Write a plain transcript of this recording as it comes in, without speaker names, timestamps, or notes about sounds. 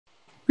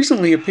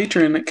Recently, a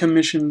patron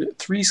commissioned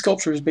 3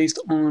 sculptures based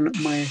on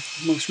my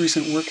most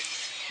recent work.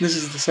 This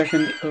is the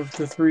second of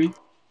the 3.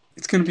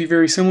 It's going to be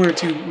very similar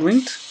to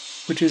Linked,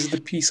 which is the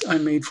piece I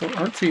made for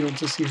Art Fields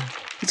this year.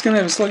 It's going to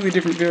have a slightly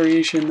different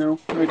variation though.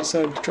 I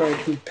decided to try a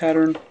different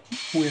pattern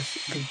with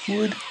the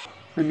wood.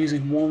 I'm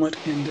using walnut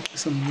and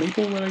some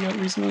maple that I got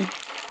recently.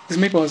 This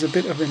maple has a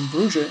bit of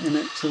ambrosia in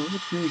it, so it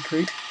looks really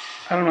great.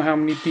 I don't know how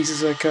many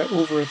pieces I cut,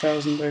 over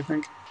 1,000 I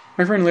think.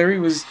 My friend Larry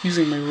was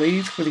using my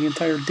lathe for the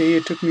entire day.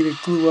 It took me to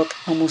glue up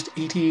almost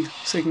 80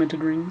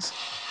 segmented rings.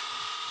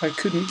 I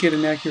couldn't get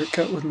an accurate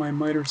cut with my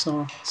miter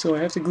saw, so I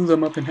have to glue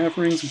them up in half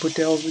rings and put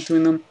dowels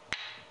between them.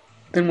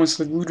 Then once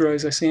the glue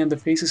dries, I sand the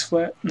faces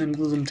flat and then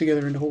glue them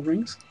together into whole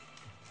rings.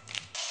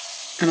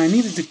 And I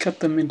needed to cut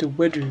them into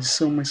wedges,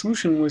 so my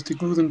solution was to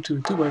glue them to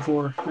a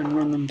 2x4 and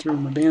run them through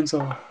my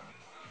bandsaw.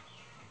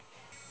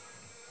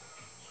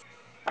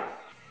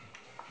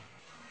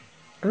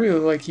 I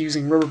really like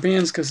using rubber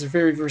bands because they're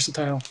very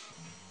versatile.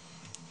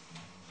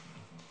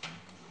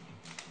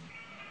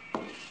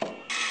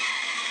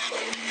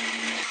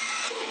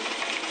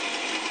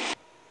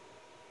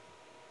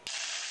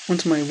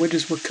 Once my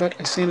wedges were cut,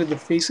 I sanded the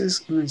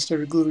faces and then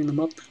started gluing them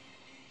up.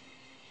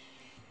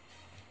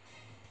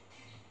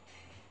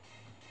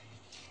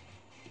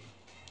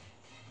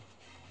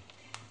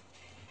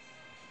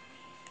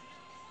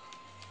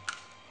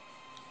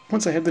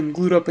 Once I had them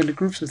glued up into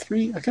groups of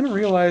 3, I kind of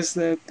realized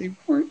that they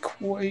weren't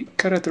quite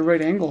cut at the right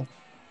angle.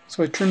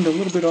 So I trimmed a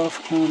little bit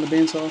off on the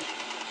bandsaw.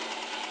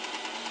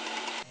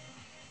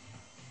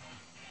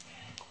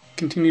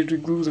 Continued to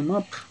glue them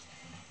up.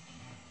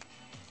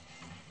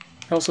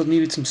 I also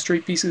needed some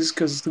straight pieces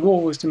because the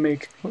goal was to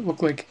make what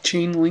looked like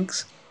chain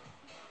links.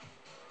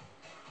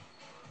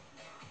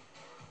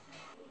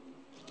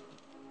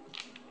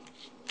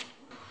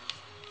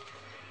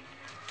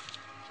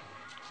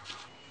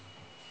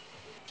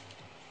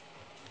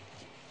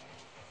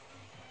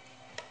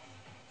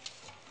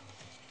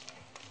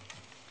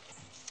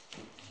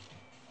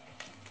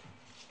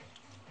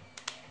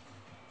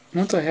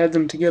 Once I had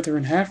them together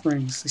in half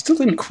rings, they still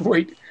didn't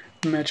quite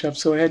match up,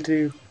 so I had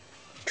to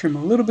trim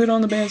a little bit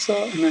on the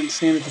bandsaw and then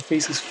sanded the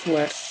faces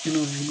flat in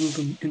order to glue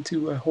them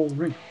into a whole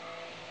ring.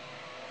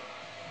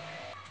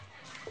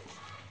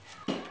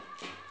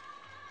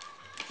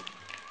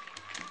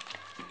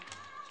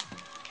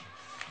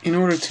 In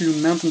order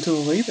to mount them to the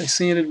lathe, I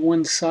sanded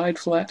one side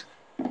flat.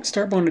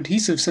 Starbond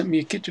Adhesives sent me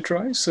a kit to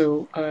try,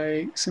 so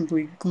I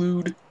simply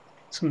glued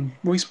some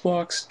waste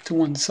blocks to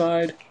one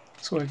side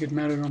so I could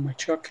mount it on my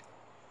chuck.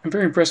 I'm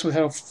very impressed with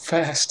how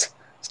fast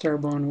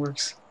Starbond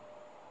works.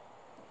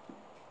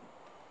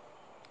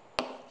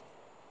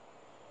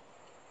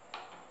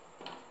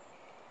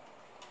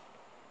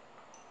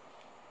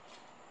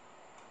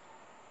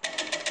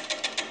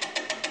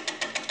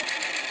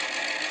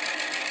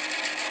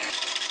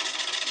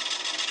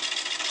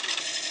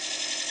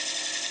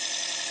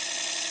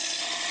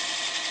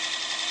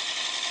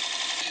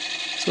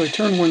 So I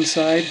turned one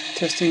side,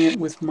 testing it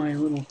with my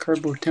little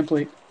cardboard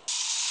template.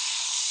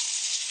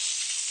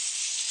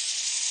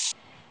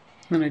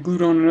 Then I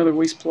glued on another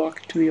waste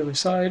block to the other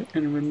side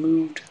and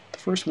removed the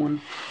first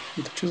one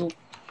with a chisel.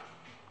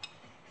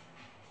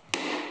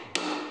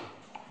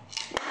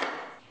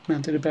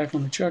 Mounted it back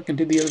on the chuck and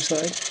did the other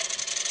side.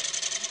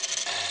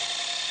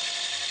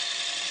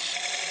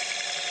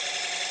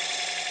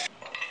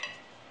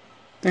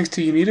 Thanks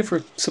to Uneeda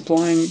for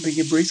supplying the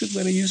abrasive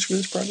that I used for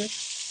this project.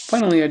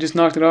 Finally, I just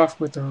knocked it off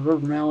with a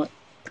rubber mallet,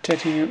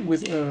 protecting it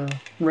with a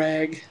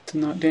rag to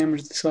not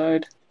damage the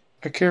side.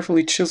 I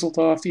carefully chiseled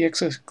off the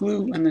excess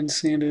glue and then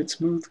sanded it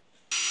smooth.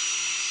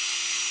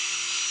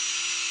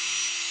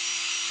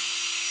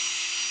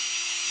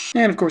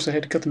 And of course I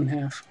had to cut them in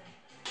half.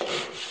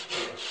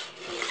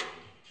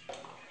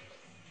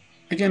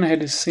 Again, I had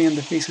to sand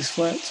the faces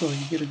flat so I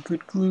could get a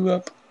good glue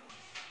up.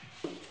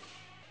 I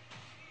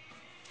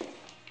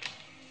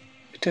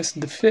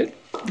tested the fit,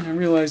 and I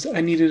realized I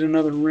needed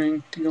another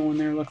ring to go in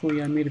there.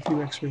 Luckily, I made a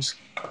few extras.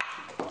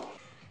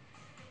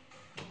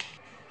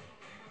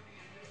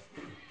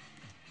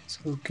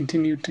 So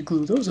continued to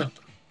glue those up.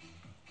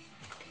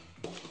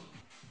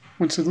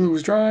 Once the glue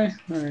was dry,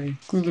 I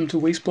glued them to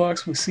waste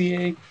blocks with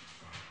CA.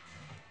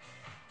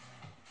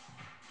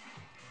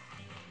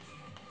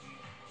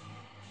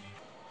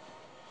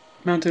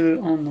 Mounted it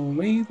on the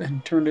lathe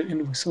and turned it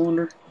into a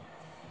cylinder.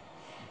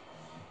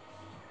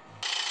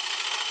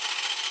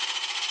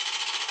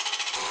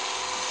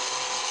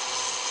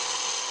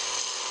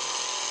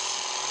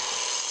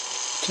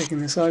 Checking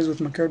the size with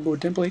my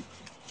cardboard template.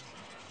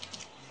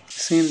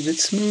 Sanded it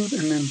smooth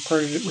and then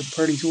parted it with a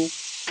parting tool.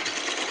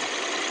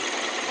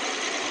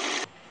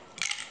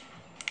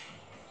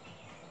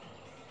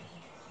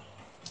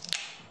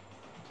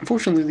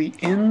 Unfortunately, the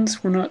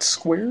ends were not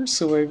square,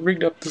 so I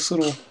rigged up this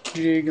little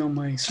jig on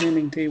my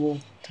sanding table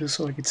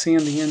so I could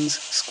sand the ends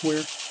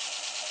square.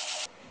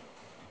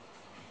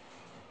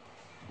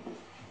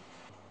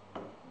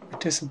 I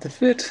tested the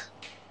fit,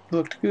 it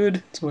looked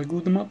good, so I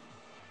glued them up.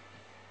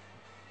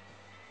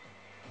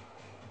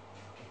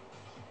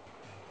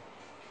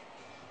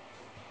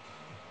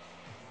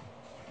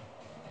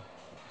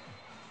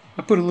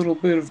 I put a little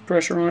bit of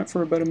pressure on it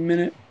for about a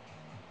minute,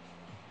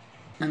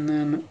 and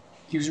then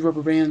use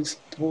rubber bands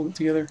to hold it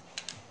together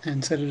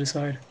and set it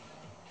aside.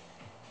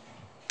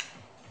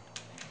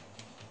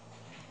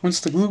 Once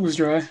the glue was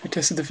dry, I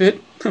tested the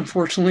fit.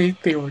 Unfortunately,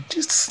 they were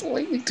just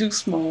slightly too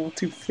small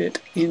to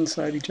fit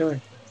inside each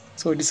other.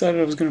 So I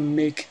decided I was going to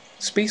make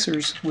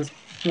spacers with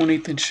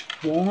 1/8 inch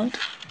walnut,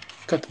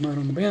 cut them out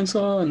on the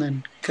bandsaw, and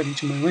then cut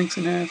each of my lengths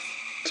in half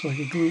so I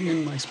could glue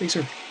in my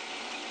spacer.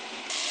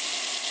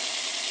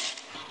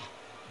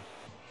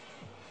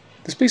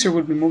 The spacer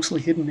would be mostly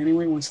hidden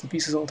anyway once the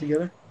piece is all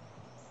together.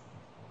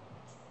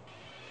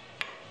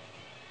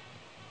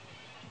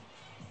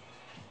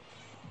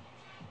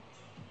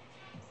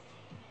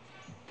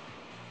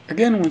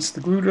 Again, once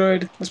the glue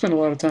dried, I spent a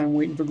lot of time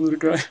waiting for glue to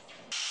dry.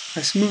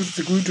 I smoothed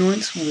the glue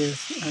joints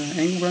with an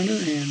angle grinder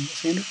and a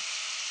sander,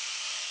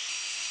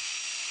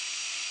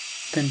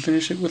 then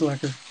finish it with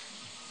lacquer.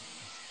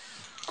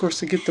 Of course,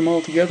 to get them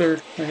all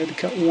together, I had to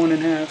cut one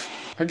in half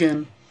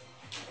again.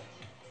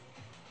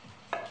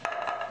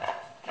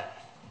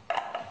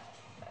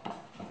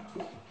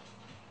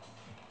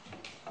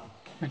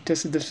 I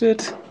tested the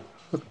fit,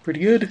 looked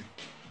pretty good,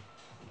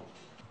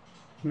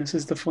 and this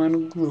is the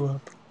final glue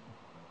up.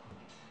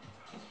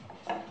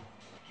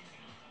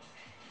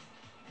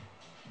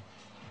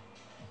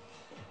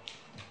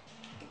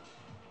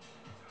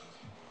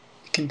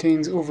 It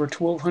contains over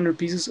 1,200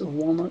 pieces of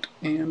walnut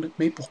and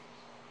maple.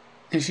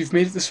 If you've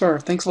made it this far,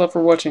 thanks a lot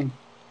for watching.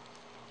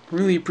 I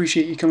really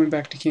appreciate you coming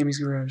back to Cammy's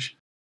Garage.